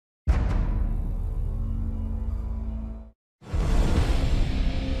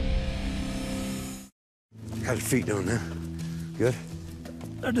How's your feet doing, man? Good?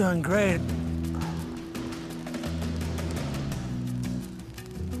 They're doing great.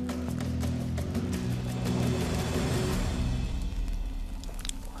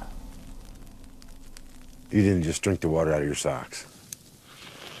 You didn't just drink the water out of your socks.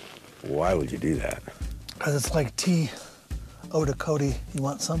 Why would you do that? Because it's like tea. Oh, to Cody, you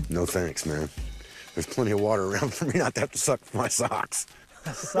want some? No thanks, man. There's plenty of water around for me not to have to suck my socks.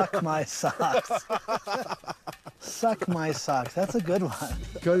 Suck my socks. Suck my socks. That's a good one.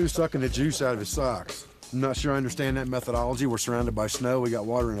 Cody's sucking the juice out of his socks. I'm not sure I understand that methodology. We're surrounded by snow. We got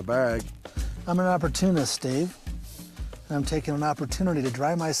water in a bag. I'm an opportunist, Dave. And I'm taking an opportunity to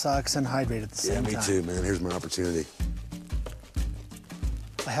dry my socks and hydrate at the same time. Yeah, me too, man. Here's my opportunity.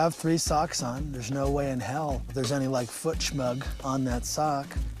 I have 3 socks on. There's no way in hell there's any, like, foot schmug on that sock.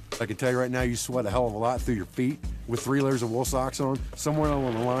 I can tell you right now, you sweat a hell of a lot through your feet with 3 layers of wool socks on. Somewhere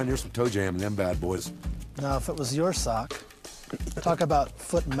along the line, there's some toe jam in them bad boys. Now, if it was your sock, talk about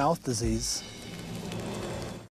foot and mouth disease.